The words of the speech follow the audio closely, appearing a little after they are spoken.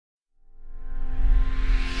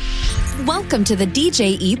Welcome to the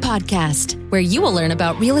DJE Podcast, where you will learn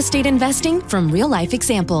about real estate investing from real-life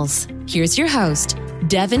examples. Here's your host,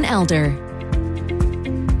 Devin Elder.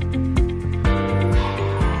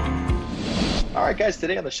 All right, guys,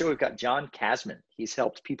 today on the show, we've got John Casmon. He's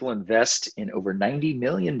helped people invest in over $90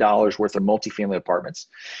 million worth of multifamily apartments.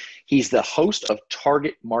 He's the host of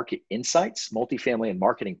Target Market Insights, multifamily and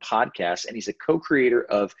marketing podcast, and he's a co-creator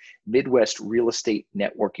of Midwest Real Estate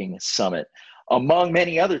Networking Summit, among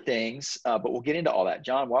many other things, but we'll get into all that.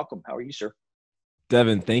 John, welcome. How are you, sir?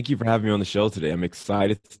 Devin, thank you for having me on the show today. I'm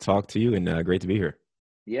excited to talk to you and great to be here.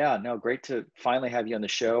 Yeah, no, great to finally have you on the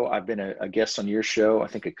show. I've been a guest on your show, I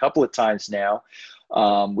think a couple of times now.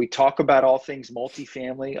 We talk about all things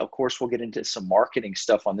multifamily. Of course, we'll get into some marketing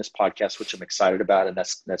stuff on this podcast, which I'm excited about, and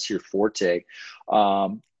that's your forte.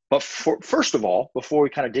 But first of all, before we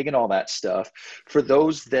kind of dig in all that stuff, for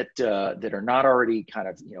those that are not already kind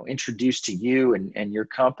of introduced to you and your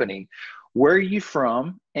company, where are you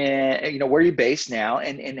from, and where are you based now,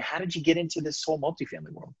 and how did you get into this whole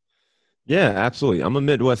multifamily world? Yeah, absolutely. I'm a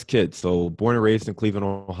Midwest kid, so born and raised in Cleveland,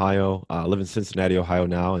 Ohio. I live in Cincinnati, Ohio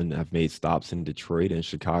now, and I've made stops in Detroit and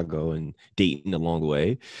Chicago and Dayton along the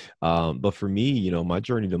way. But for me, my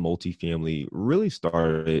journey to multifamily really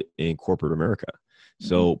started in corporate America.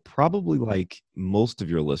 So probably like most of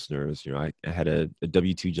your listeners, I had a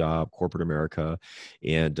W-2 job, corporate America.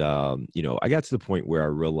 And, I got to the point where I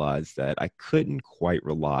realized that I couldn't quite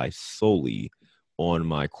rely solely on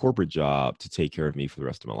my corporate job to take care of me for the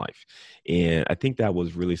rest of my life. And I think that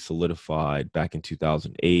was really solidified back in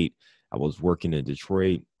 2008. I was working in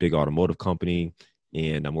Detroit, big automotive company,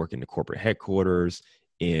 and I'm working in the corporate headquarters.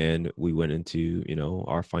 And we went into,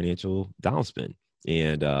 our financial downspin.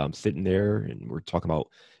 And I'm sitting there and we're talking about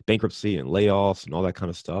bankruptcy and layoffs and all that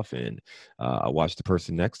kind of stuff. And I watched the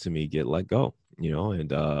person next to me get let go,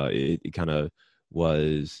 and it kind of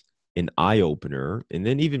was an eye-opener. And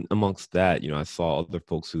then even amongst that, I saw other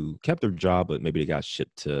folks who kept their job, but maybe they got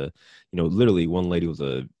shipped to, literally one lady was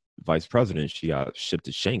a vice president. She got shipped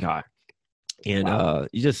to Shanghai. And Wow.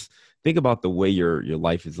 You just think about the way your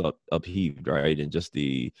life is upheaved, right? And just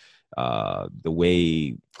the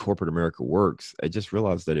way corporate America works. I just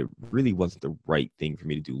realized that it really wasn't the right thing for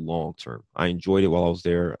me to do long term. I enjoyed it while I was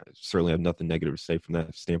there. I certainly have nothing negative to say from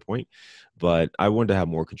that standpoint, but I wanted to have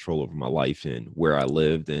more control over my life and where I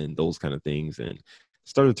lived and those kind of things, and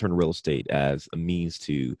started to turn to real estate as a means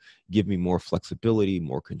to give me more flexibility,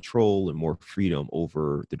 more control, and more freedom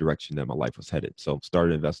over the direction that my life was headed. So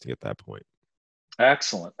started investing at that point.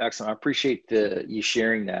 Excellent. I appreciate you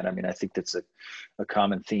sharing that. I mean, I think that's a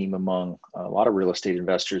common theme among a lot of real estate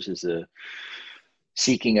investors is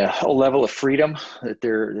seeking a level of freedom that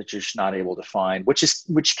you're just not able to find,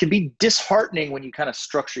 which can be disheartening when you kind of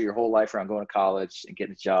structure your whole life around going to college and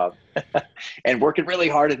getting a job and working really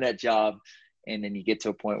hard in that job, and then you get to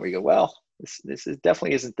a point where you go, well, this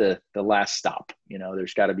definitely isn't the last stop.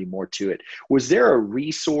 There's got to be more to it. Was there a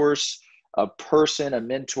resource, a person, a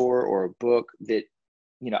mentor, or a book that,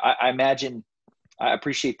 I imagine, I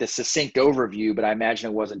appreciate the succinct overview, but I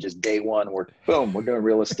imagine it wasn't just day one where boom, we're doing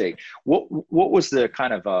real estate. What was the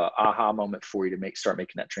kind of aha moment for you to start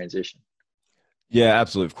making that transition? Yeah,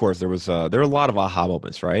 absolutely. Of course, there were a lot of aha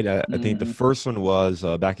moments, right? I think the Mm-hmm. first one was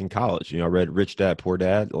back in college. I read Rich Dad, Poor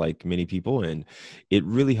Dad, like many people, and it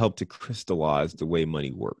really helped to crystallize the way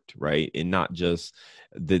money worked, right? And not just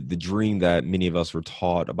the dream that many of us were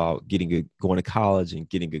taught about going to college and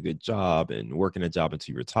getting a good job and working a job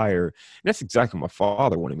until you retire. And that's exactly what my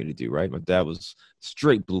father wanted me to do, right? My dad was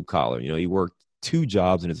straight blue collar. He worked 2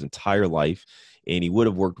 jobs in his entire life. And he would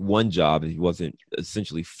have worked one job if he wasn't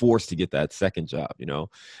essentially forced to get that second job,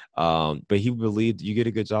 But he believed you get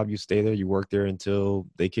a good job, you stay there, you work there until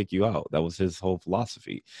they kick you out. That was his whole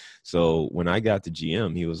philosophy. So when I got to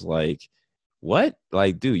GM, he was like, what?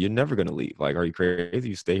 Like, dude, you're never going to leave. Like, are you crazy?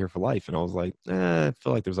 You stay here for life. And I was like, I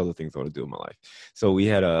feel like there's other things I want to do in my life. So we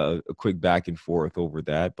had a quick back and forth over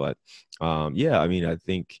that. But I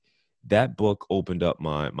think that book opened up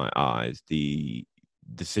my eyes.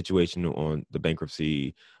 The situation on the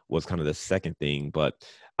bankruptcy was kind of the second thing, but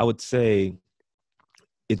I would say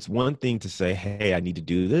it's one thing to say, hey, I need to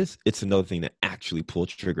do this. It's another thing to actually pull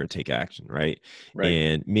trigger and take action, right? Right.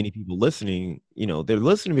 And many people listening, they're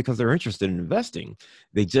listening because they're interested in investing.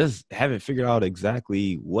 They just haven't figured out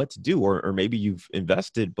exactly what to do, or maybe you've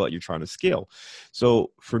invested, but you're trying to scale.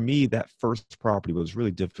 So for me, that first property was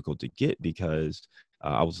really difficult to get because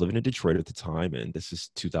I was living in Detroit at the time, and this is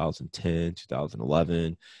 2010,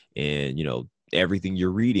 2011. And, everything you're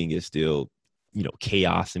reading is still,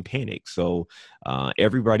 chaos and panic. So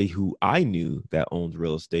everybody who I knew that owned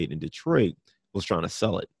real estate in Detroit was trying to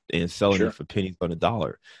sell it. and selling Sure. it for pennies on a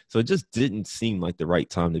dollar. So it just didn't seem like the right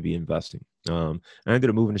time to be investing. I ended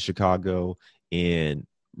up moving to Chicago and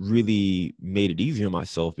really made it easy on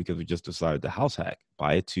myself because we just decided to house hack,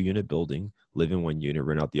 buy a 2-unit building, live in one unit,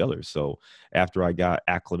 rent out the other. So after I got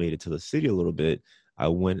acclimated to the city a little bit, I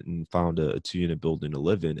went and found a 2-unit building to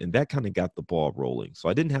live in, and that kind of got the ball rolling. So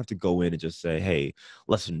I didn't have to go in and just say, hey,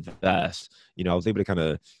 let's invest. I was able to kind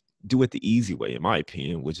of do it the easy way, in my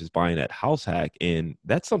opinion, which is buying that house hack. And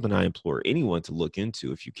that's something I implore anyone to look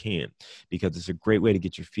into if you can, because it's a great way to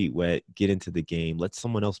get your feet wet, get into the game, let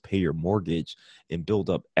someone else pay your mortgage and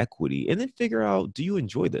build up equity, and then figure out, do you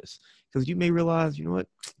enjoy this? Because you may realize, you know what,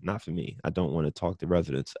 not for me. I don't want to talk to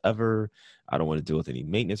residents ever. I don't want to deal with any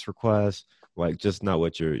maintenance requests, like just not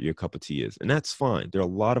what your cup of tea is. And that's fine. There are a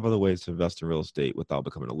lot of other ways to invest in real estate without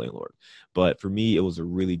becoming a landlord. But for me, it was a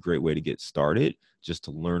really great way to get started, just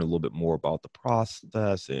to learn a little bit more about the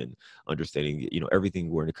process and understanding,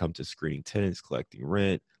 everything when it comes to screening tenants, collecting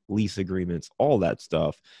rent, lease agreements, all that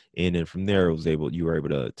stuff. And then from there, you were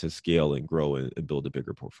able to scale and grow and build a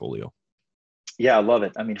bigger portfolio. Yeah, I love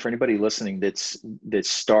it. I mean, for anybody listening that's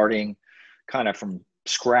starting kind of from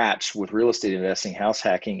scratch with real estate investing, house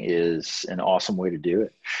hacking is an awesome way to do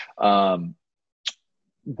it.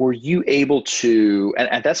 Were you able to,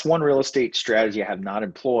 and that's one real estate strategy I have not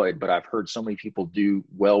employed, but I've heard so many people do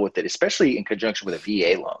well with it, especially in conjunction with a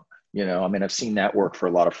VA loan. I mean, I've seen that work for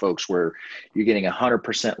a lot of folks where you're getting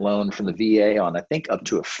 100% loan from the VA on, I think, up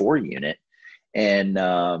to a 4-unit. And,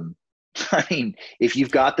 I mean, if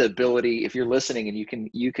you've got the ability, if you're listening and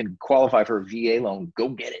you can qualify for a VA loan, go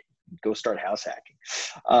get it. Go start house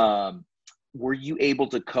hacking. Were you able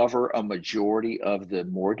to cover a majority of the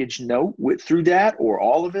mortgage note through that, or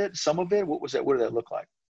all of it, some of it? What was that? What did that look like?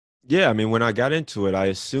 Yeah, I mean, when I got into it, I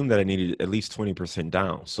assumed that I needed at least 20%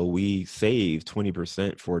 down. So we saved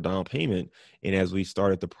 20% for a down payment. And as we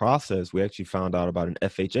started the process, we actually found out about an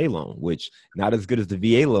FHA loan, which not as good as the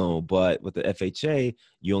VA loan, but with the FHA,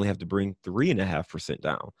 you only have to bring 3.5%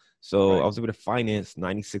 down. So Right. I was able to finance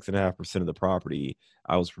 96.5% of the property.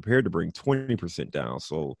 I was prepared to bring 20% down.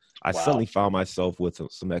 So I suddenly Wow. found myself with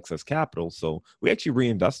some excess capital. So we actually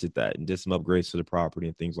reinvested that and did some upgrades to the property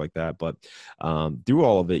and things like that. But through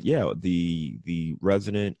all of it, yeah, the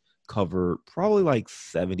resident covered probably like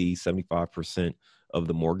 70-75% of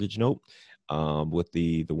the mortgage note with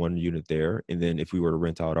the 1 unit there. And then if we were to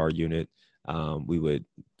rent out our unit, we would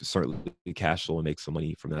certainly cash flow and make some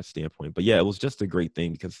money from that standpoint. But yeah, it was just a great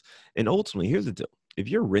thing because, and ultimately, here's the deal. If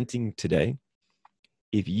you're renting today,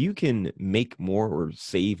 if you can make more or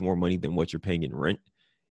save more money than what you're paying in rent,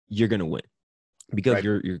 you're going to win because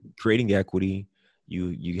Right. you're creating equity.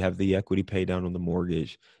 You have the equity pay down on the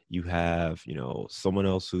mortgage. You have, someone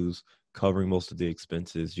else who's covering most of the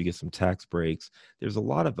expenses. You get some tax breaks. There's a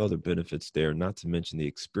lot of other benefits there, not to mention the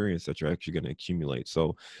experience that you're actually going to accumulate.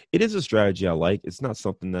 So it is a strategy I like. It's not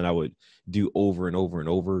something that I would do over and over and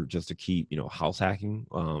over just to keep, house hacking.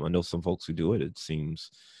 I know some folks who do it. It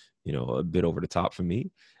seems, a bit over the top for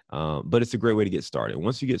me. But it's a great way to get started.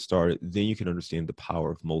 Once you get started, then you can understand the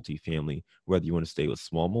power of multifamily, whether you want to stay with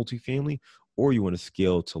small multifamily or you want to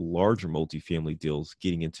scale to larger multifamily deals,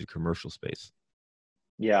 getting into commercial space.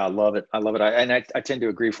 Yeah, I love it. I love it. I tend to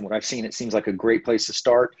agree from what I've seen. It seems like a great place to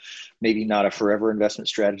start, maybe not a forever investment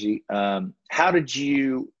strategy. How did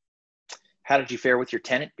you fare with your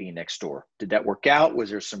tenant being next door? Did that work out?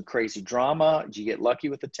 Was there some crazy drama? Did you get lucky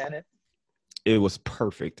with the tenant? It was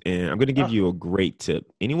perfect. And I'm going to give Oh, you a great tip.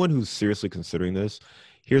 Anyone who's seriously considering this,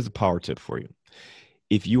 here's a power tip for you.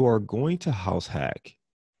 If you are going to house hack,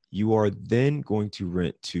 you are then going to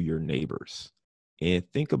rent to your neighbors. And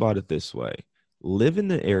think about it this way. Live in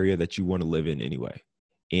the area that you want to live in anyway.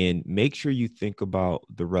 And make sure you think about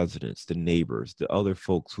the residents, the neighbors, the other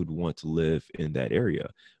folks who'd want to live in that area.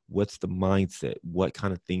 What's the mindset? What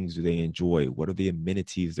kind of things do they enjoy? What are the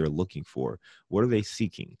amenities they're looking for? What are they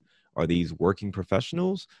seeking? Are these working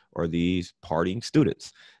professionals or are these partying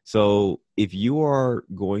students? So if you are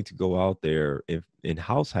going to go out there in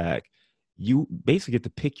house hack, you basically get to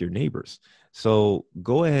pick your neighbors. So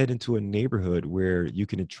go ahead into a neighborhood where you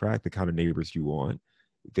can attract the kind of neighbors you want.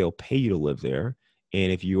 They'll pay you to live there.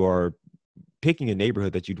 And if you are picking a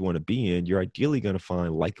neighborhood that you'd want to be in, you're ideally going to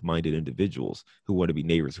find like-minded individuals who want to be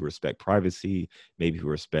neighbors, who respect privacy, maybe who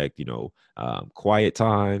respect, quiet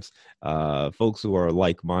times, folks who are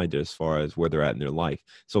like-minded as far as where they're at in their life.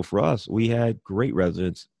 So for us, we had great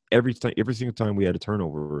residents every single time we had a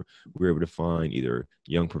turnover, we were able to find either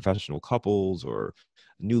young professional couples or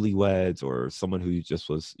newlyweds or someone who just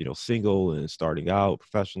was, single and starting out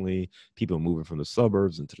professionally, people moving from the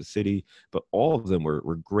suburbs into the city. But all of them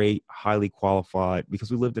were great, highly qualified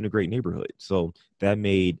because we lived in a great neighborhood. So that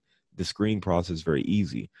made the screening process very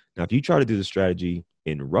easy. Now, if you try to do the strategy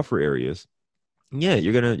in rougher areas, yeah,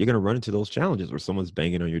 you're gonna run into those challenges where someone's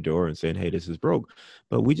banging on your door and saying, "Hey, this is broke."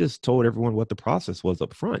 But we just told everyone what the process was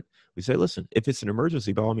up front. We say, "Listen, if it's an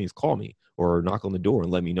emergency, by all means, call me or knock on the door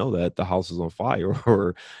and let me know that the house is on fire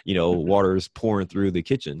or water is pouring through the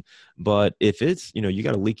kitchen." But if it's you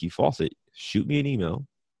got a leaky faucet, shoot me an email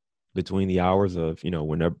between the hours of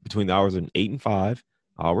whenever between the hours of 8 and 5.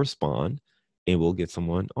 I'll respond and we'll get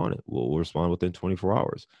someone on it. We'll respond within 24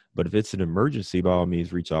 hours. But if it's an emergency, by all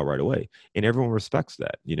means, reach out right away. And everyone respects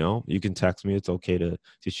that. You can text me. It's okay to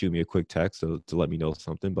shoot me a quick text to let me know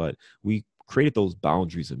something. But we created those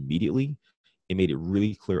boundaries immediately and made it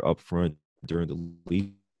really clear upfront during the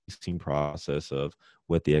leasing process of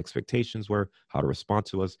what the expectations were, how to respond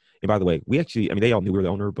to us. And by the way, they all knew we were the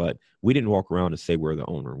owner, but we didn't walk around and say we're the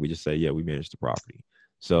owner. We just say, yeah, we manage the property.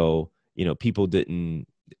 So, people didn't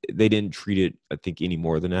treat it, I think, any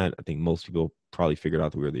more than that. I think most people probably figured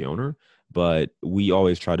out that we were the owner, but we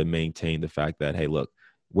always try to maintain the fact that, hey, look,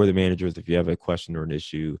 we're the managers. If you have a question or an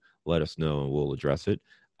issue, let us know and we'll address it.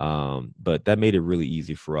 But that made it really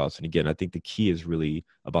easy for us. And again, I think the key is really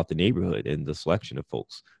about the neighborhood and the selection of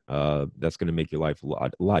folks. That's going to make your life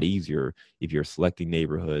a lot easier if you're selecting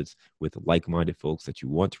neighborhoods with like-minded folks that you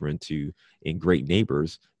want to rent to and great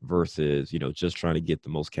neighbors versus, just trying to get the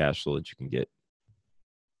most cash flow that you can get.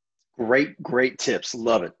 Great tips.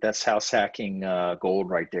 Love it. That's house hacking gold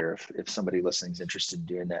right there. If somebody listening is interested in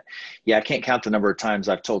doing that. Yeah, I can't count the number of times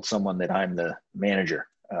I've told someone that I'm the manager.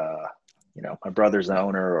 My brother's the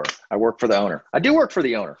owner, or I work for the owner. I do work for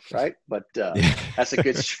the owner, right? But that's a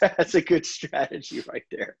good strategy right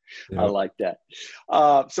there. Yeah. I like that.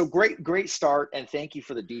 So great start, and thank you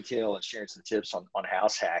for the detail and sharing some tips on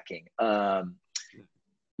house hacking.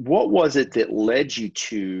 What was it that led you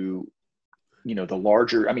to the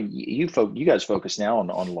larger, you guys focus now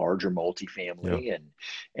on larger multifamily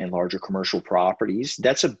and larger commercial properties.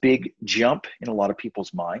 That's a big jump in a lot of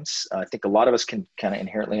people's minds. I think a lot of us can kind of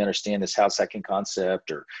inherently understand this house hacking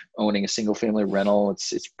concept or owning a single family rental.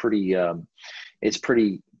 It's pretty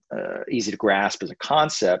easy to grasp as a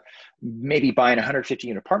concept. Maybe buying a 150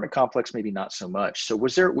 unit apartment complex, maybe not so much. So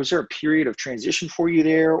was there a period of transition for you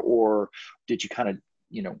there, or did you kind of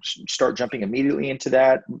start jumping immediately into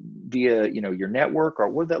that via, your network, or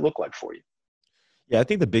what did that look like for you? Yeah, I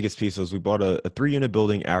think the biggest piece was we bought a 3-unit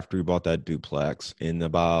building after we bought that duplex. And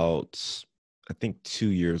about, I think 2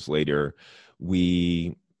 years later,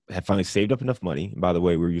 we had finally saved up enough money. And by the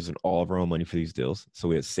way, we were using all of our own money for these deals. So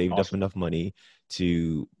we had saved up enough money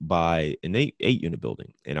to buy an 8-unit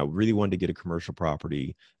building. And I really wanted to get a commercial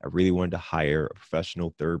property. I really wanted to hire a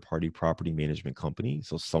professional third-party property management company,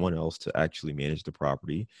 so someone else to actually manage the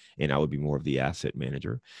property, and I would be more of the asset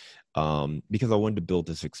manager, because I wanted to build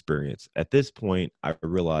this experience. At this point, I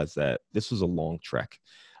realized that this was a long trek.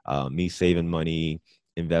 Me saving money,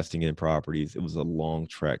 investing in properties, it was a long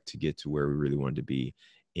trek to get to where we really wanted to be.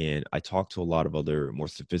 And I talked to a lot of other more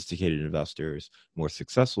sophisticated investors, more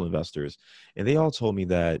successful investors, and they all told me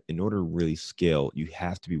that in order to really scale, you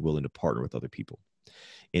have to be willing to partner with other people.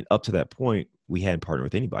 And up to that point, we hadn't partnered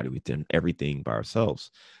with anybody. We'd done everything by ourselves.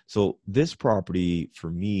 So this property for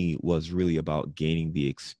me was really about gaining the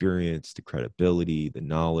experience, the credibility, the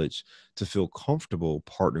knowledge to feel comfortable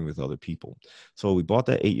partnering with other people. So we bought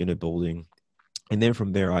that 8-unit building. And then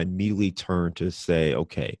from there, I immediately turned to say,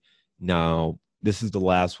 okay, now this is the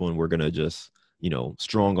last one. We're going to just,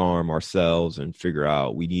 strong arm ourselves and figure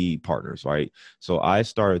out we need partners, right? So I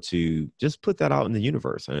started to just put that out in the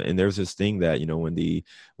universe. And there's this thing that, when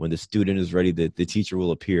the student is ready, the teacher will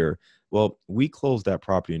appear. Well, we closed that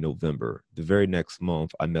property in November. The very next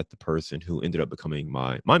month, I met the person who ended up becoming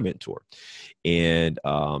my mentor. And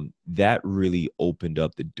that really opened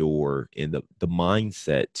up the door and the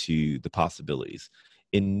mindset to the possibilities.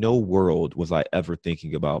 In no world was I ever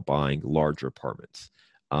thinking about buying larger apartments.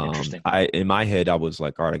 In my head, I was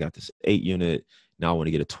like, all right, I got this 8-unit. Now I want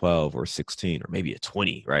to get a 12 or 16 or maybe a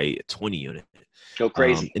 20, right? A 20 unit. Go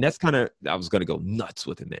crazy. And that's I was going to go nuts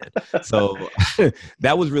with it, man. So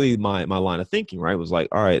that was really my line of thinking, right? It was like,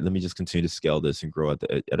 all right, let me just continue to scale this and grow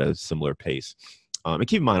at a similar pace. And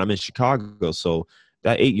keep in mind, I'm in Chicago. So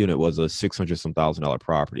that 8-unit was a $600,000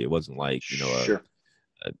 property. It wasn't like, Sure.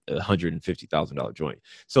 a $150,000 joint.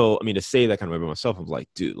 So, to say that kind of way by myself, I was like,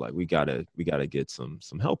 dude, like we gotta get some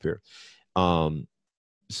help here.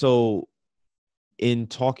 So in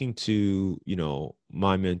talking to,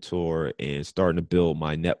 my mentor and starting to build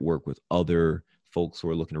my network with other folks who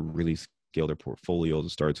are looking to really scale their portfolios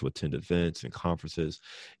and start to attend events and conferences.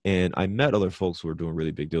 And I met other folks who are doing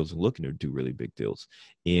really big deals and looking to do really big deals.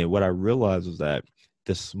 And what I realized was that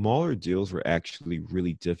the smaller deals were actually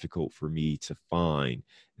really difficult for me to find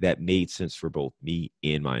that made sense for both me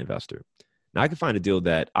and my investor. Now, I could find a deal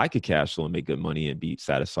that I could cash flow and make good money and be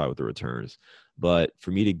satisfied with the returns. But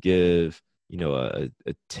for me to give, a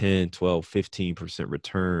 10, 12, 15%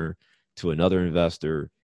 return to another investor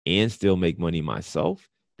and still make money myself,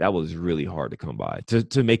 that was really hard to come by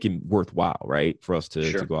to make it worthwhile, right? For us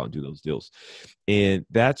to go out and do those deals. And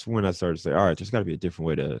that's when I started to say, all right, there's got to be a different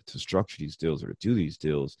way to structure these deals or to do these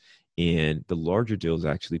deals. And the larger deals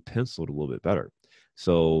actually penciled a little bit better.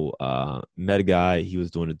 So met a guy, he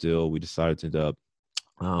was doing a deal. We decided to end up,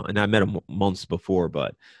 and I met him months before,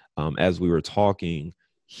 but as we were talking,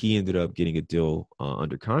 he ended up getting a deal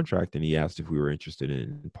under contract, and he asked if we were interested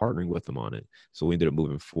in partnering with him on it. So we ended up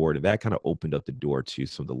moving forward, and that kind of opened up the door to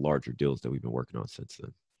some of the larger deals that we've been working on since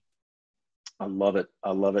then. I love it.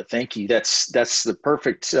 I love it. Thank you. That's the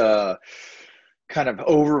perfect kind of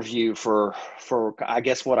overview for I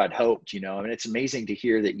guess what I'd hoped. I mean, it's amazing to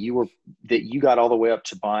hear that you got all the way up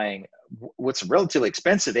to buying what's a relatively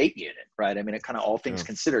expensive 8-unit, right? I mean, it kind of all things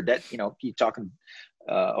considered that, you're talking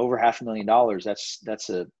over $500,000.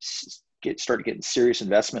 That's start getting serious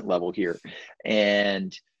investment level here.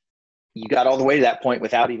 And you got all the way to that point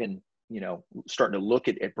without even, starting to look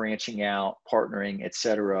at branching out, partnering, et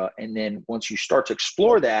cetera. And then once you start to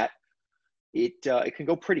explore that, it can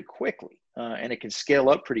go pretty quickly. And it can scale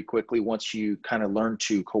up pretty quickly once you kind of learn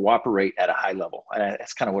to cooperate at a high level.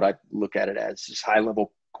 That's kind of what I look at it as, just high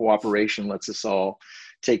level cooperation lets us all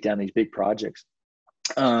take down these big projects.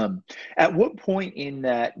 At what point in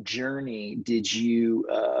that journey did you,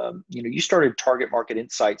 you started Target Market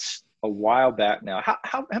Insights a while back now.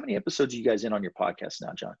 How many episodes are you guys in on your podcast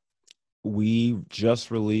now, John? We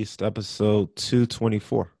just released episode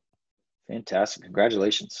 224. Fantastic.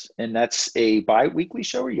 Congratulations. And that's a bi-weekly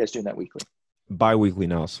show, or are you guys doing that weekly? Bi-weekly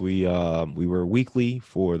now. So we were weekly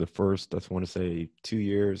for the first, I want to say 2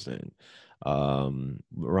 years. And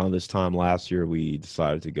around this time last year, we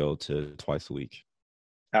decided to go to twice a week.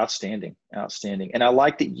 Outstanding. And I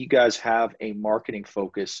like that you guys have a marketing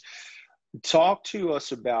focus. Talk to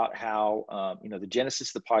us about how, the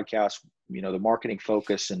genesis of the podcast, the marketing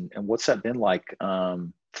focus, and what's that been like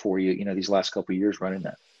for you, these last couple of years running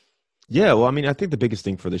that? Yeah, well, I mean, I think the biggest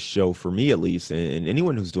thing for the show, for me at least, and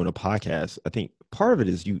anyone who's doing a podcast, I think part of it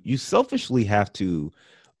is you selfishly have to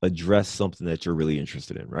address something that you're really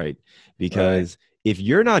interested in, right? Because if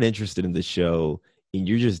you're not interested in the show and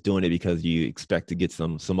you're just doing it because you expect to get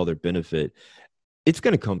some other benefit, it's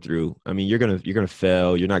going to come through. I mean, you're going to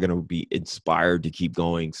fail. You're not going to be inspired to keep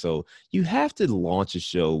going. So you have to launch a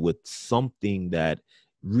show with something that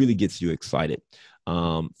really gets you excited.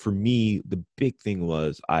 For me, the big thing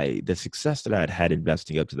was the success that I had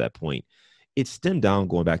investing up to that point, it stemmed down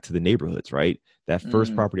going back to the neighborhoods, right? That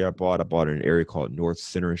first property I bought in an area called North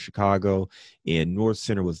Center in Chicago, and North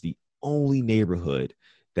Center was the only neighborhood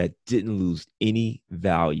that didn't lose any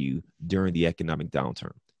value during the economic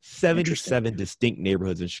downturn. 77 distinct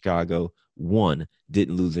neighborhoods in Chicago, one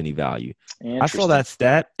didn't lose any value. I saw that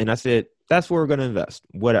stat and I said, that's where we're going to invest.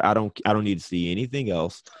 I don't need to see anything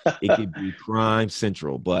else. It could be crime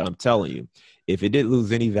central, but I'm telling you, if it didn't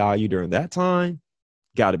lose any value during that time,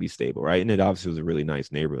 got to be stable, right? And it obviously was a really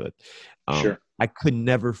nice neighborhood. I could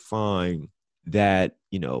never find that,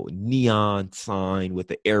 neon sign with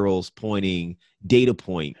the arrows pointing data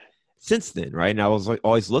point since then, right? And I was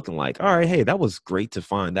always looking like, all right, hey, that was great to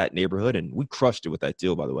find that neighborhood. And we crushed it with that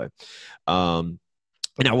deal, by the way.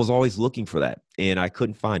 And I was always looking for that, and I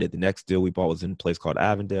couldn't find it. The next deal we bought was in a place called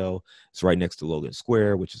Avondale. It's right next to Logan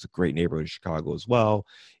Square, which is a great neighborhood in Chicago as well.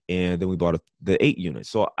 And then we bought the 8 unit.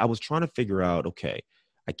 So I was trying to figure out, okay,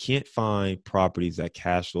 I can't find properties that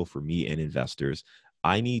cash flow for me and investors.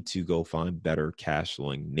 I need to go find better cash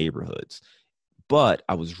flowing neighborhoods. But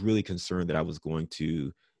I was really concerned that I was going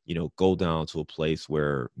to, go down to a place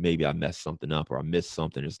where maybe I messed something up or I missed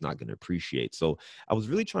something it's not going to appreciate. So I was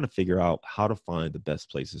really trying to figure out how to find the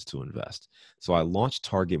best places to invest. So I launched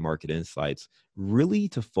Target Market Insights really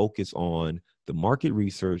to focus on the market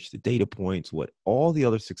research, the data points, what all the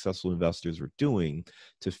other successful investors were doing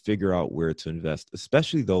to figure out where to invest,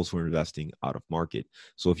 especially those who are investing out of market.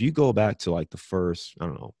 So if you go back to like the first,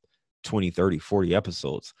 20, 30, 40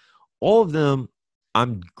 episodes, all of them,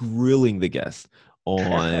 I'm grilling the guests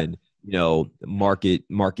on,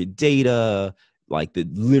 market data, like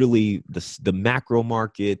the macro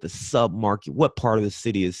market, the sub market, what part of the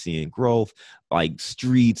city is seeing growth, like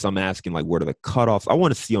streets. I'm asking like, what are the cutoffs? I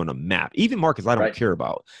want to see on a map, even markets I don't care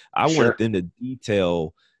about. I want them to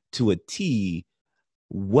detail to a T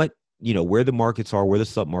what, where the markets are, where the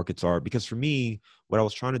sub markets are. Because for me, what I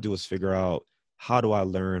was trying to do is figure out, how do I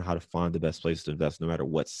learn how to find the best place to invest no matter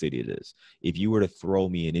what city it is? If you were to throw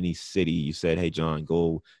me in any city, you said, hey, John,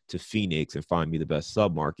 go to Phoenix and find me the best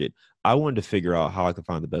submarket. I wanted to figure out how I could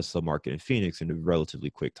find the best submarket in Phoenix in a relatively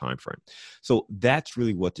quick time frame. So that's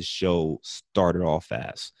really what the show started off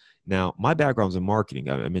as. Now, my background's in marketing.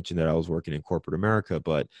 I mentioned that I was working in corporate America,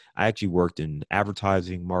 but I actually worked in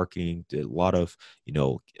advertising, marketing, did a lot of,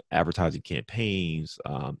 advertising campaigns,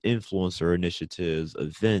 influencer initiatives,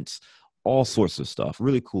 events, all sorts of stuff,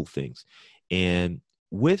 really cool things. And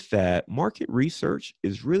with that, market research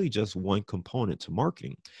is really just one component to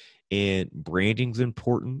marketing. And branding's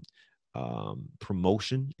important.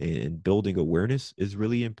 Promotion and building awareness is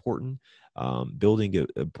really important. Building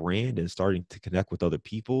a brand and starting to connect with other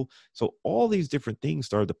people. So all these different things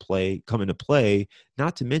started to come into play,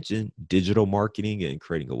 not to mention digital marketing and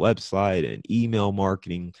creating a website and email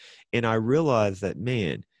marketing. And I realized that,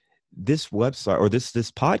 man, this website or this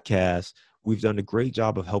podcast, we've done a great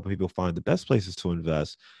job of helping people find the best places to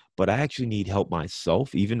invest, but I actually need help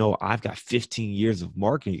myself. Even though I've got 15 years of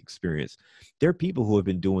marketing experience, there are people who have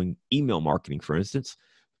been doing email marketing, for instance,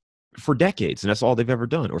 for decades, and that's all they've ever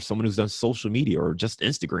done, or someone who's done social media or just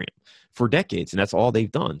Instagram for decades, and that's all they've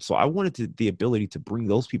done. So I wanted the ability to bring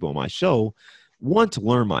those people on my show, one, to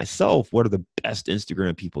learn myself, what are the best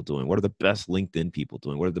Instagram people doing? What are the best LinkedIn people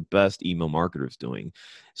doing? What are the best email marketers doing?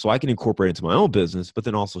 So I can incorporate it into my own business, but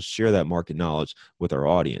then also share that market knowledge with our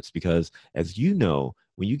audience. Because as you know,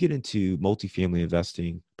 when you get into multifamily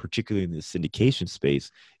investing, particularly in the syndication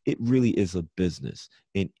space, it really is a business,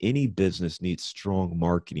 and any business needs strong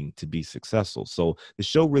marketing to be successful. So the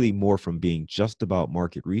show really more from being just about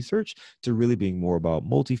market research to really being more about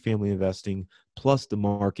multifamily investing, plus the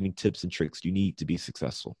marketing tips and tricks you need to be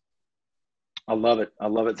successful. I love it. I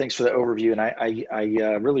love it. Thanks for the overview. And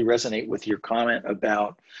I really resonate with your comment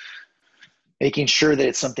about making sure that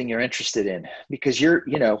it's something you're interested in, because you're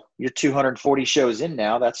 240 shows in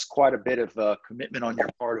now. That's quite a bit of commitment on your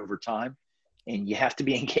part over time, and you have to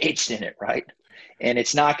be engaged in it, right? And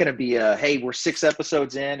it's not going to be hey, we're 6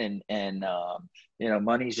 episodes in and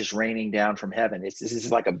money's just raining down from heaven. This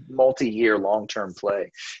is like a multi-year long-term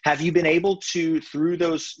play. Have you been able to, through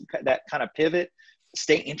that kind of pivot,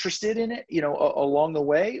 stay interested in it, along the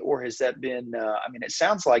way? Or has that been, it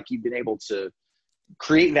sounds like you've been able to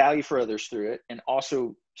create value for others through it and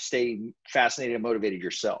also stay fascinated and motivated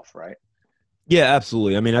yourself, right? Yeah,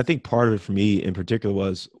 absolutely. I think part of it for me in particular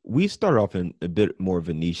was we started off in a bit more of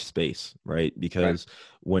a niche space, right? Because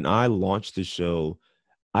when I launched the show,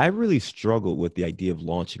 I really struggled with the idea of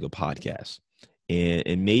launching a podcast.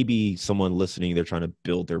 And maybe someone listening, they're trying to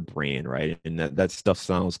build their brand, right? And that stuff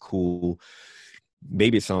sounds cool.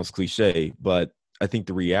 Maybe it sounds cliche, but I think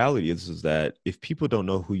the reality is that if people don't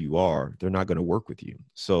know who you are, they're not going to work with you.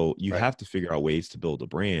 So you have to figure out ways to build a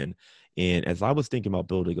brand. And as I was thinking about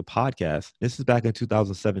building a podcast, this is back in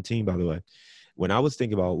 2017, by the way, when I was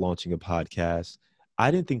thinking about launching a podcast,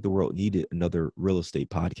 I didn't think the world needed another real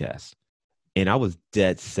estate podcast. And I was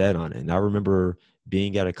dead set on it. And I remember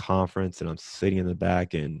being at a conference and I'm sitting in the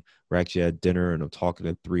back and we're actually at dinner and I'm talking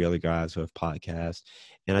to 3 other guys who have podcasts.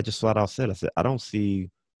 And I just flat out said, I don't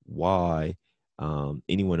see why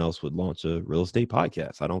anyone else would launch a real estate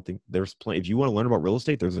podcast. I don't think there's plenty. If you want to learn about real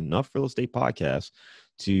estate, there's enough real estate podcasts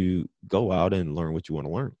to go out and learn what you want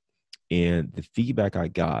to learn. And the feedback I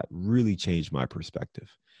got really changed my perspective.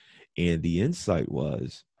 And the insight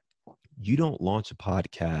was, you don't launch a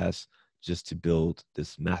podcast just to build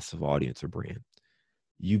this massive audience or brand.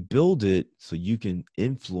 You build it so you can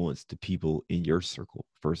influence the people in your circle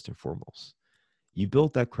first and foremost. You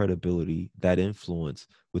build that credibility, that influence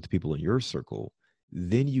with the people in your circle,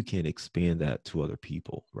 then you can expand that to other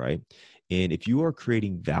people, right? And if you are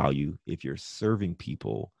creating value, if you're serving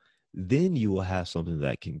people, then you will have something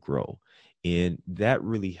that can grow. And that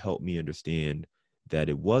really helped me understand that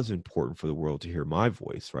it was important for the world to hear my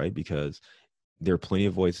voice, right? Because there are plenty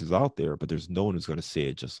of voices out there, but there's no one who's going to say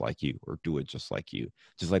it just like you or do it just like you.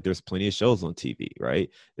 Just like there's plenty of shows on TV, right?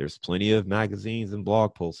 There's plenty of magazines and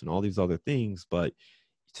blog posts and all these other things, but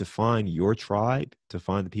to find your tribe, to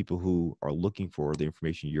find the people who are looking for the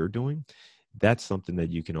information you're doing, that's something that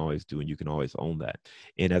you can always do, and you can always own that.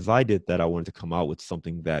 And as I did that, I wanted to come out with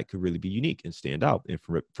something that could really be unique and stand out. And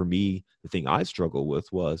for me, the thing I struggled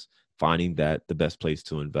with was finding that the best place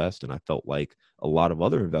to invest. And I felt like a lot of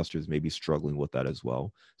other investors may be struggling with that as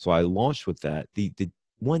well. So I launched with that. The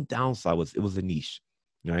one downside was it was a niche,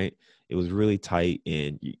 right? It was really tight,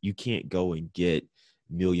 and you can't go and get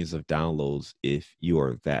millions of downloads if you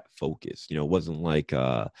are that focused. It wasn't like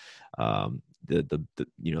the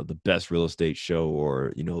the best real estate show,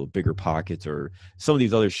 or Bigger Pockets, or some of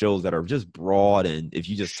these other shows that are just broad, and if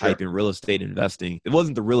you just Sure. type in real estate investing, it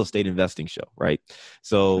wasn't the real estate investing show, right?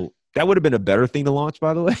 So that would have been a better thing to launch,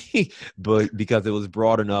 by the way, but because it was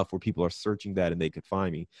broad enough where people are searching that and they could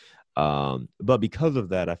find me. But because of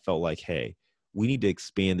that, I felt like, hey, we need to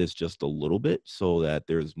expand this just a little bit so that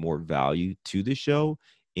there's more value to the show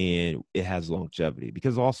and it has longevity.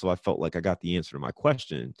 Because also I felt like I got the answer to my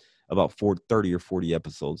question about 30 or 40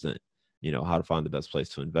 episodes in, how to find the best place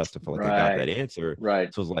to invest. I felt like I got that answer.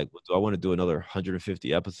 Right. So it's like, do I want to do another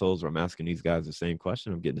 150 episodes where I'm asking these guys the same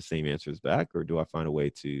question, I'm getting the same answers back, or do I find a way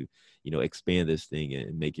to, expand this thing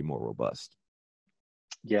and make it more robust?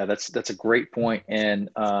 Yeah, that's a great point. And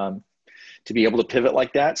to be able to pivot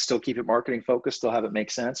like that, still keep it marketing focused, still have it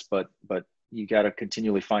make sense, but you got to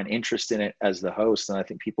continually find interest in it as the host. And I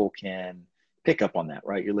think people can pick up on that,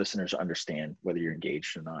 right? Your listeners understand whether you're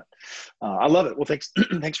engaged or not. I love it. Well, thanks,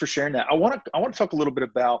 thanks for sharing that. I want to talk a little bit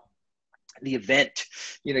about the event,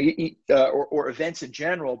 or events in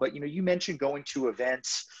general. But you mentioned going to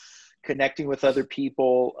events, connecting with other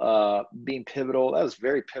people, being pivotal. That was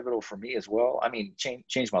very pivotal for me as well. I mean,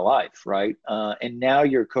 changed my life, right? And now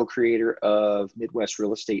you're a co-creator of Midwest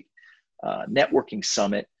Real Estate Networking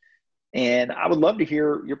Summit. And I would love to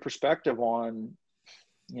hear your perspective on,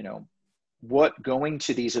 what going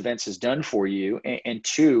to these events has done for you, and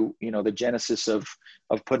two, the genesis of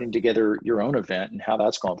putting together your own event and how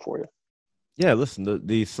that's gone for you. Yeah, listen,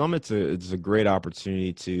 the summit's it's a great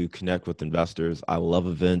opportunity to connect with investors. I love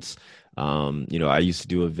events. I used to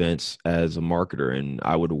do events as a marketer, and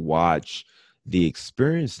I would watch the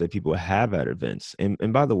experience that people have at events.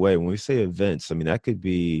 And by the way, when we say events, I mean, that could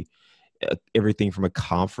be everything from a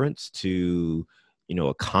conference to,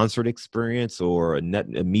 a concert experience or a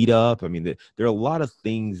meetup. I mean, there are a lot of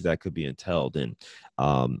things that could be entailed. And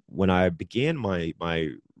when I began my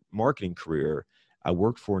marketing career, I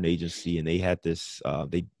worked for an agency, and they had this,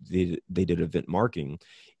 they did event marketing,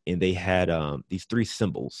 and they had these three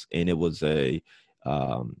symbols, and it was a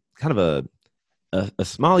kind of a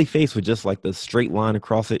smiley face with just like the straight line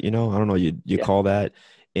across it. I don't know, you Yeah. call that.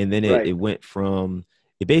 And then Right.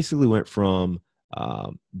 it basically went from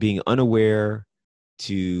being unaware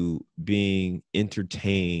to being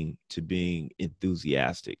entertained to being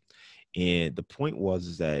enthusiastic. And the point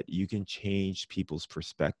is that you can change people's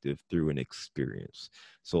perspective through an experience.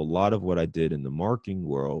 So a lot of what I did in the marketing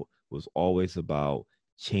world was always about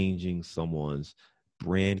changing someone's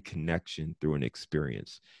brand connection through an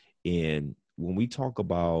experience. And when we talk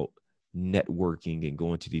about networking and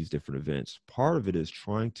going to these different events, part of it is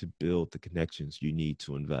trying to build the connections you need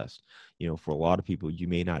to invest. For a lot of people, you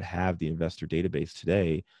may not have the investor database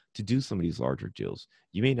today to do some of these larger deals.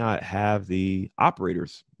 You may not have the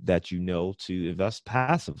operators that to invest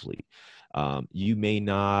passively. You may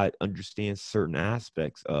not understand certain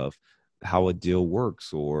aspects of how a deal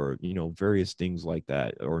works, or various things like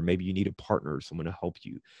that, or maybe you need a partner or someone to help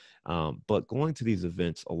you. But going to these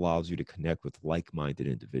events allows you to connect with like-minded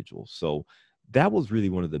individuals. So that was really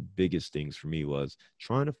one of the biggest things for me, was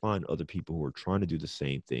trying to find other people who are trying to do the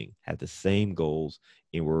same thing, had the same goals,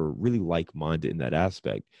 and were really like-minded in that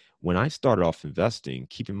aspect. When I started off investing,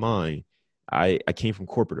 keep in mind, I came from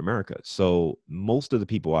corporate America. So most of the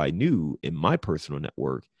people I knew in my personal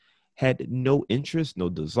network had no interest, no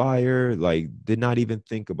desire, like did not even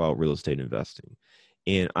think about real estate investing.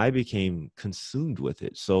 And I became consumed with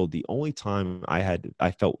it. So the only time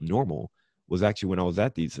I felt normal was actually when I was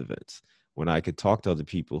at these events, when I could talk to other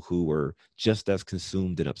people who were just as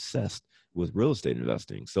consumed and obsessed with real estate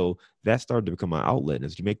investing. So that started to become my outlet. And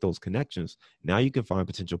as you make those connections, now you can find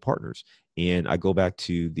potential partners. And I go back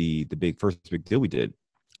to the first big deal we did.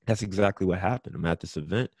 That's exactly what happened. I'm at this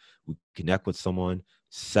event. We connect with someone.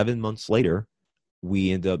 7 months later,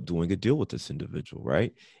 we end up doing a deal with this individual,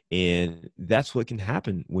 right? And that's what can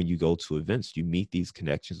happen when you go to events. You meet these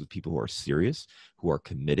connections with people who are serious, who are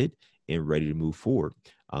committed, and ready to move forward.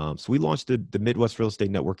 So we launched the Midwest Real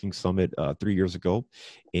Estate Networking Summit 3 years ago,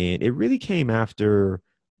 and it really came after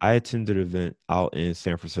I attended an event out in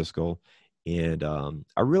San Francisco, and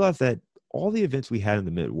I realized that all the events we had in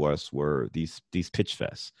the Midwest were these pitch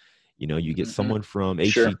fests. You get someone from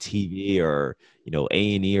Sure. HGTV or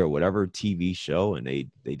A&E or whatever TV show, and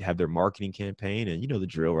they'd have their marketing campaign, and the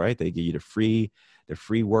drill, right? They give you the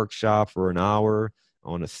free workshop for an hour.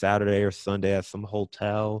 on a Saturday or Sunday at some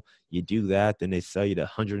hotel. You do that, then they sell you the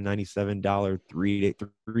 $197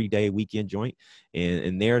 three-day weekend joint,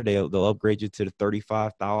 and there they'll upgrade you to the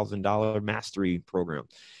 $35,000 mastery program.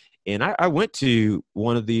 And I went to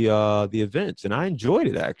one of the events, and I enjoyed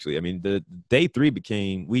it, actually. I mean, the day three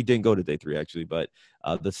we didn't go to day three, actually, but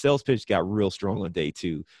the sales pitch got real strong on day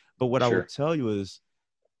two. But what I will tell you is,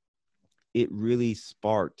 it really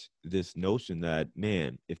sparked this notion that,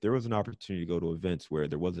 man, if there was an opportunity to go to events where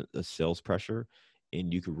there wasn't a sales pressure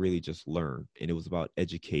and you could really just learn, and it was about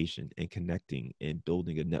education and connecting and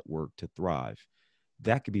building a network to thrive,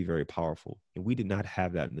 that could be very powerful. And we did not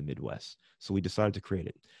have that in the Midwest. So we decided to create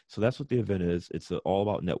it. So that's what the event is. It's all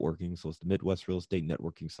about networking. So it's the Midwest Real Estate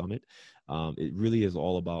Networking Summit. It really is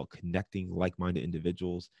all about connecting like-minded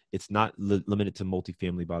individuals. It's not limited to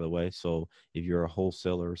multifamily, by the way. So if you're a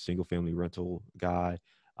wholesaler, single family rental guy,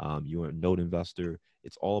 you're a note investor,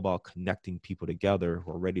 it's all about connecting people together who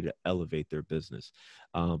are ready to elevate their business.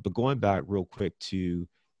 But going back real quick to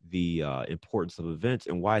the importance of events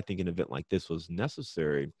and why I think an event like this was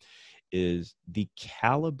necessary is the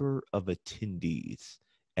caliber of attendees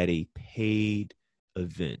at a paid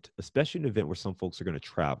event, especially an event where some folks are going to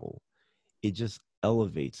travel. It just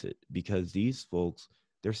elevates it because these folks,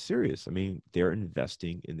 they're serious. I mean, they're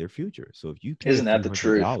investing in their future. So if you pay Isn't that the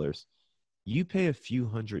truth? You pay a few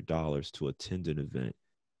 $100s to attend an event,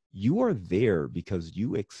 you are there because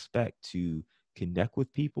you expect to connect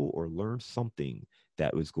with people or learn something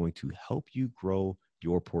that was going to help you grow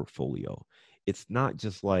your portfolio. It's not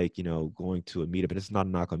just like, going to a meetup, and it's not a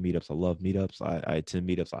knock on meetups. I love meetups. I attend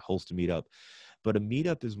meetups. I host a meetup, but a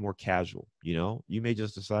meetup is more casual. You may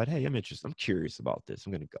just decide, hey, I'm interested. I'm curious about this.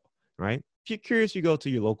 I'm going to go, right? If you're curious, you go to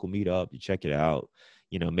your local meetup, you check it out.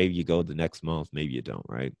 Maybe you go the next month, maybe you don't,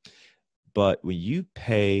 right? But when you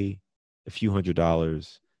pay a few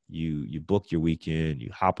 $100s, you book your weekend,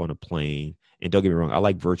 you hop on a plane, and don't get me wrong, I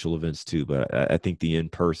like virtual events too, but I think the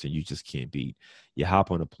in-person, you just can't beat. You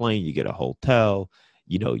hop on a plane, you get a hotel,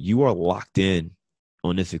 you are locked in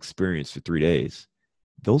on this experience for 3 days.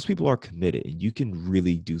 Those people are committed, and you can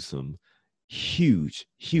really do some huge,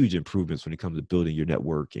 huge improvements when it comes to building your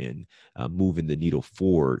network and moving the needle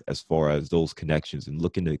forward as far as those connections and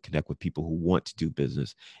looking to connect with people who want to do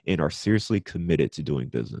business and are seriously committed to doing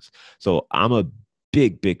business. So I'm a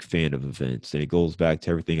big fan of events, and it goes back to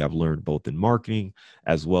everything I've learned both in marketing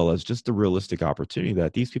as well as just the realistic opportunity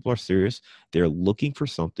that these people are serious. They're looking for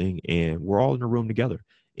something, and we're all in a room together,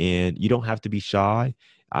 and you don't have to be shy.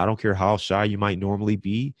 I don't care how shy you might normally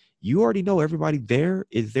be. You already know everybody there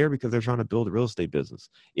is there because they're trying to build a real estate business.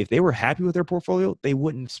 If they were happy with their portfolio, they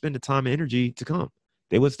wouldn't spend the time and energy to come.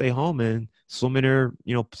 They would stay home and swim in their,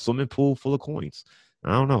 swimming pool full of coins.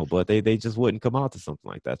 I don't know, but they just wouldn't come out to something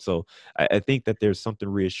like that. So I think that there's something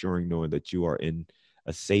reassuring knowing that you are in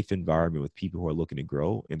a safe environment with people who are looking to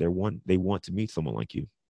grow, and they want to meet someone like you.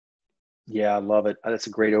 Yeah, I love it. That's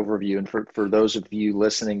a great overview. And for those of you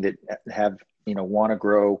listening that have, want to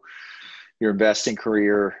grow your investing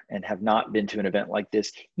career and have not been to an event like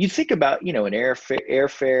this, you think about, an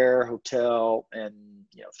airfare, hotel, and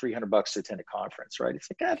 $300 to attend a conference, right? It's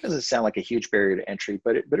like, that doesn't sound like a huge barrier to entry,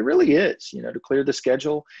 but it really is, to clear the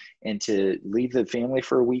schedule and to leave the family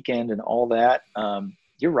for a weekend and all that.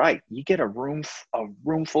 You're right. You get a room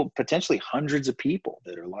full, potentially hundreds of people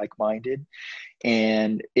that are like-minded,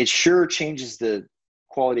 and it sure changes the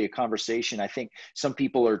quality of conversation. I think some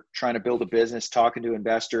people are trying to build a business, talking to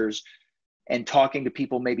investors and talking to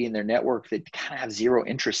people maybe in their network that kind of have zero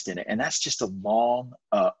interest in it. And that's just a long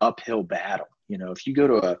uphill battle. If you go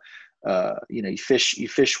to you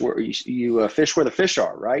fish where the fish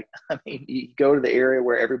are, right? I mean, you go to the area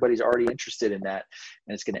where everybody's already interested in that,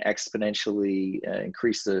 and it's going to exponentially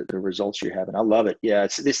increase the results you're having. I love it. Yeah.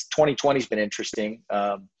 This 2020 has been interesting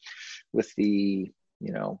with the,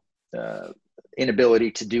 inability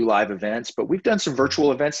to do live events, but we've done some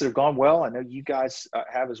virtual events that have gone well. I know you guys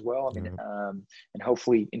have as well. I mean, and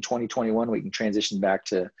hopefully in 2021, we can transition back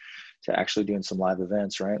to actually doing some live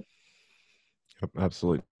events, right?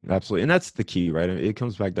 Absolutely. And that's the key, right? It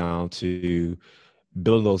comes back down to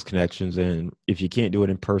building those connections. And if you can't do it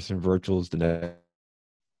in person, virtual is the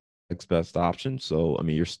next best option. So, I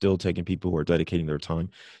mean, you're still taking people who are dedicating their time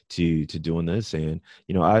to doing this. And,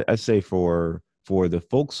 I say for the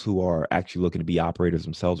folks who are actually looking to be operators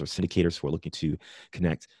themselves or syndicators who are looking to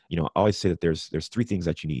connect, I always say that there's 3 things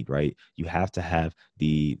that you need, right? You have to have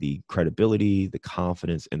the credibility, the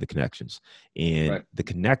confidence, and the connections. And right. The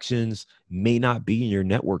connections may not be in your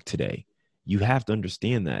network today. You have to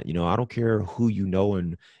understand that. I don't care who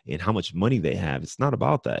and how much money they have. It's not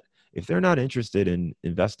about that. If they're not interested in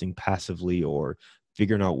investing passively or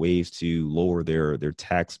figuring out ways to lower their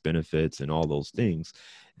tax benefits and all those things,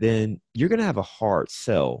 then you're going to have a hard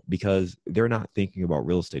sell because they're not thinking about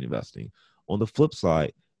real estate investing. On the flip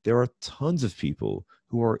side, there are tons of people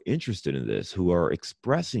who are interested in this, who are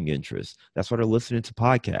expressing interest. That's why they're listening to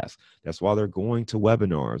podcasts. That's why they're going to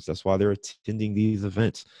webinars. That's why they're attending these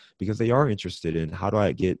events, because they are interested in, how do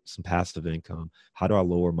I get some passive income? How do I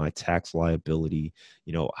lower my tax liability?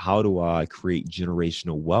 How do I create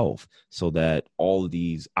generational wealth so that all of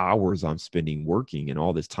these hours I'm spending working and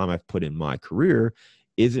all this time I've put in my career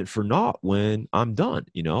isn't for naught when I'm done.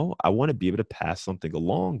 I want to be able to pass something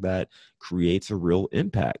along that creates a real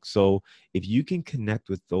impact. So if you can connect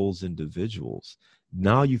with those individuals,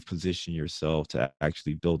 now you've positioned yourself to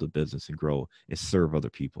actually build a business and grow and serve other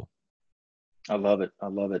people. I love it. I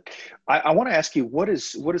love it. I want to ask you, what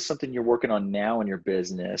is something you're working on now in your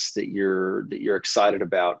business that you're excited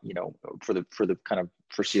about, for the kind of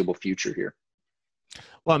foreseeable future here?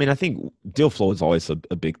 Well, I mean, I think deal flow is always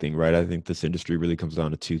a big thing, right? I think this industry really comes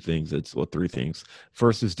down to two things. Three things.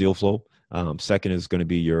 First is deal flow. Second is going to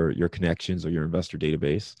be your connections or your investor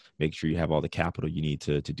database. Make sure you have all the capital you need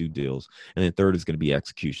to do deals. And then third is going to be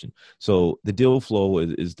execution. So the deal flow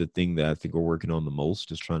is the thing that I think we're working on the most,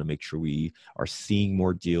 just trying to make sure we are seeing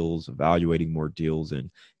more deals, evaluating more deals,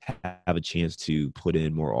 and have a chance to put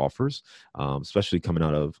in more offers, especially coming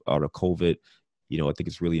out of COVID. I think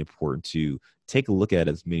it's really important to take a look at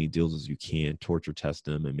as many deals as you can, torture test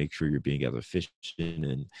them, and make sure you're being as efficient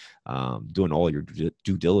and doing all your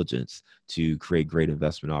due diligence to create great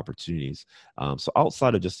investment opportunities. So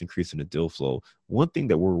outside of just increasing the deal flow, one thing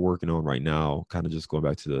that we're working on right now, kind of just going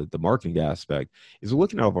back to the marketing aspect, is we're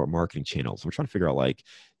looking at our marketing channels. We're trying to figure out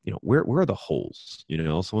where are the holes,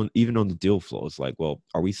 so even on the deal flow, it's like, well,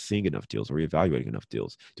 are we seeing enough deals? Are we evaluating enough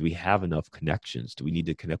deals? Do we have enough connections? Do we need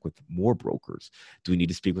to connect with more brokers? Do we need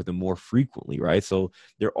to speak with them more frequently, right? So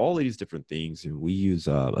there are all of these different things, and we use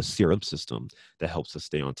a CRM system that helps us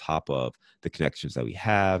stay on top of the connections that we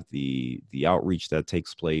have, the outreach that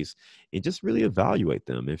takes place, and just really evaluate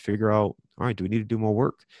them and figure out, all right, do we need to do more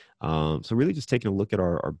work? So really just taking a look at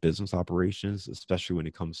our business operations, especially when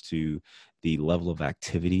it comes to the level of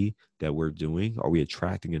activity that we're doing. Are we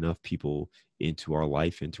attracting enough people into our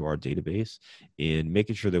life, into our database, and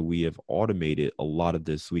making sure that we have automated a lot of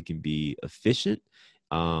this so we can be efficient,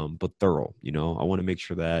 but thorough. I want to make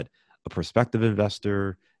sure that a prospective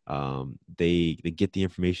investor, they get the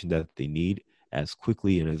information that they need as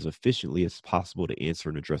quickly and as efficiently as possible to answer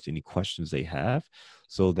and address any questions they have,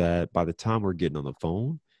 so that by the time we're getting on the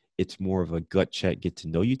phone, it's more of a gut check, get to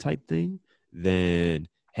know you type thing than,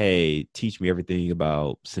 hey, teach me everything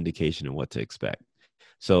about syndication and what to expect.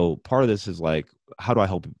 So part of this is like, how do I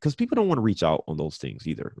help? Because people don't want to reach out on those things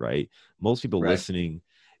either, right? Most people listening,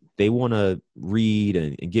 they want to read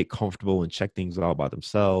and get comfortable and check things out by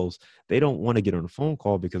themselves. They don't want to get on a phone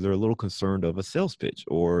call because they're a little concerned of a sales pitch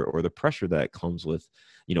or the pressure that comes with,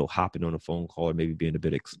 hopping on a phone call, or maybe being a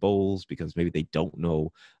bit exposed because maybe they don't know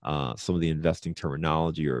some of the investing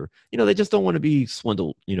terminology, or, they just don't want to be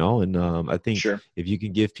swindled, and I think if you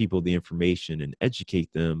can give people the information and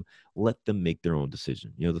educate them, let them make their own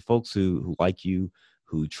decision. The folks who like you,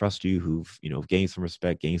 who trust you, who've, gained some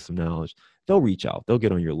respect, gained some knowledge, they'll reach out, they'll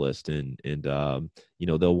get on your list, and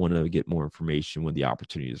they'll want to get more information when the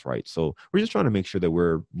opportunity is right. So we're just trying to make sure that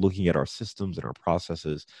we're looking at our systems and our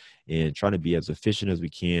processes and trying to be as efficient as we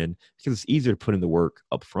can, because it's easier to put in the work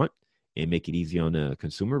up front and make it easy on the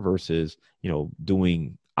consumer versus,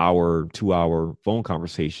 doing 2-hour phone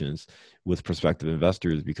conversations with prospective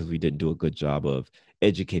investors because we didn't do a good job of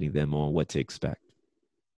educating them on what to expect.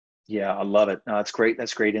 Yeah, I love it. No, that's great.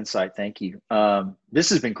 That's great insight. Thank you. This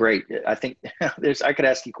has been great. I think I could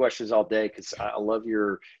ask you questions all day because I love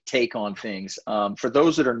your take on things. For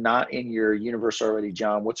those that are not in your universe already,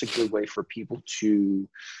 John, what's a good way for people to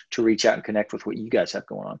reach out and connect with what you guys have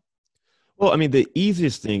going on? Well, I mean, the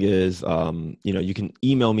easiest thing is, you can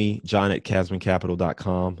email me,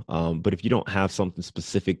 john@casmoncapital.com. But if you don't have something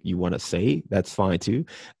specific you want to say, that's fine too.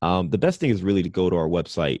 The best thing is really to go to our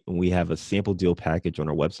website, and we have a sample deal package on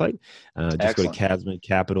our website. Just go to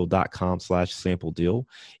casmoncapital.com/sample deal.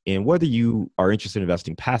 And whether you are interested in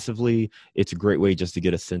investing passively, it's a great way just to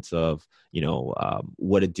get a sense of,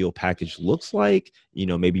 what a deal package looks like.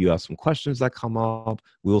 Maybe you have some questions that come up.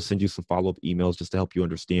 We'll send you some follow-up emails just to help you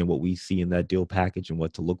understand what we see in that deal package and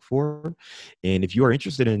what to look for. And if you are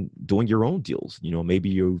interested in doing your own deals, maybe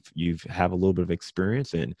you've have a little bit of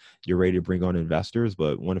experience and you're ready to bring on investors,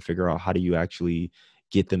 but want to figure out how do you actually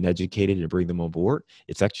get them educated and bring them on board,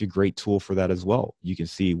 it's actually a great tool for that as well. You can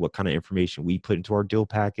see what kind of information we put into our deal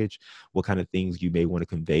package, what kind of things you may want to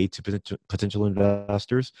convey to potential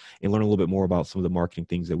investors, and learn a little bit more about some of the marketing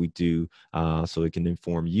things that we do, so it can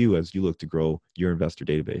inform you as you look to grow your investor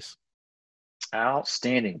database.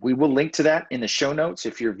 Outstanding. We will link to that in the show notes.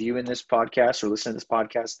 If you're viewing this podcast or listening to this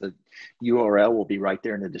podcast, the URL will be right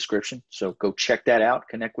there in the description. So go check that out,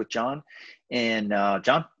 connect with John. And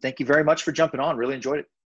John, thank you very much for jumping on. Really enjoyed it.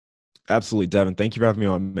 Absolutely, Devin. Thank you for having me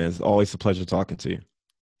on, man. It's always a pleasure talking to you.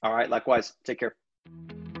 All right. Likewise. Take care.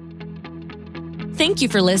 Thank you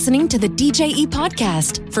for listening to the DJE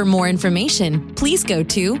Podcast. For more information, please go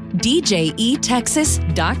to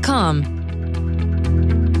djetexas.com.